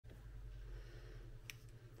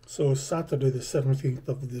So Saturday the 17th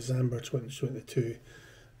of December 2022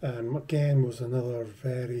 again was another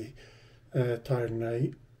very tired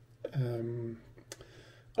night.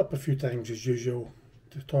 Up a few times as usual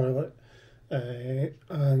to the toilet,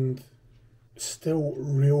 and still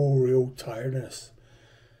real tiredness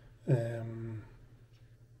and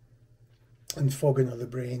fogging of the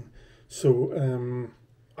brain. So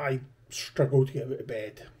I struggled to get out of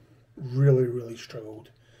bed, really struggled.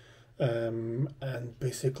 And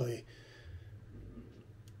basically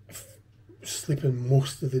sleeping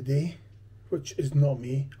most of the day, which is not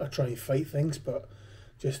me. I try and fight things, but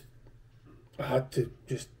I had to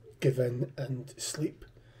just give in and sleep.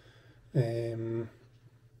 For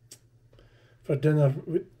dinner,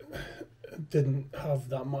 we didn't have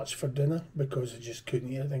that much for dinner because I just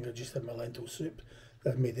couldn't eat. I think I just had my lentil soup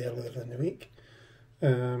that I made earlier in the week,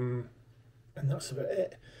 and that's about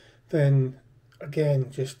it. Then again,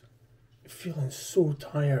 just feeling so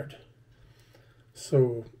tired.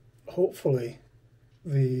 So hopefully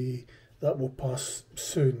that will pass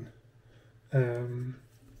soon,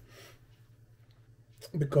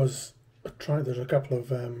 because there's a couple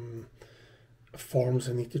of forms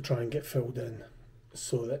I need to try and get filled in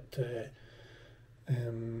so that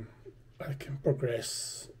I can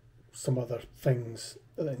progress some other things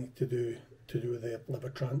that I need to do with the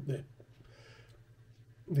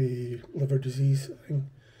liver disease thing.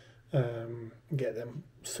 Get them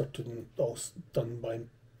sorted and all done by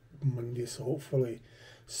Monday, so hopefully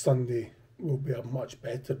Sunday will be a much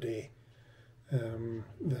better day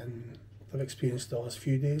than I've experienced the last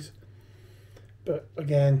few days. But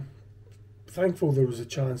again, thankful there was a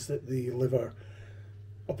chance that the liver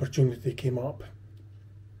opportunity came up.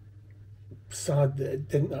 Sad that it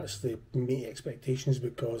didn't actually meet expectations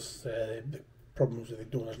because the problems with the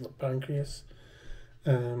donor's pancreas.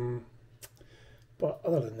 But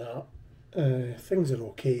other than that, things are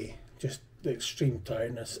okay. Just the extreme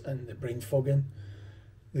tiredness and the brain fogging,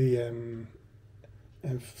 the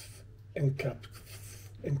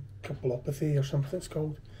encephalopathy or something it's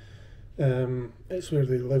called. It's where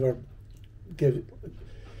the liver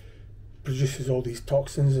produces all these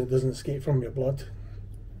toxins and it doesn't escape from your blood,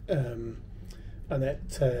 and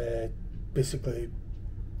it basically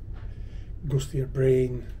goes to your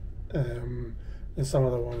brain, and some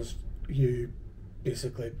other ones you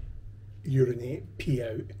basically urinate, pee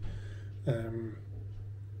out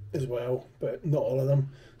as well, but not all of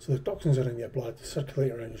them. So the toxins are in your blood,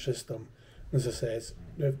 circulating around your system. As I said,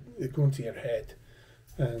 they go into your head,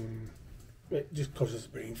 and it just causes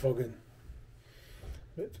brain fogging.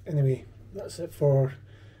 But anyway, that's it for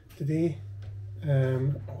today.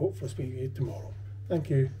 Hopefully speak to you tomorrow.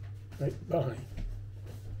 Thank you. Right, bye.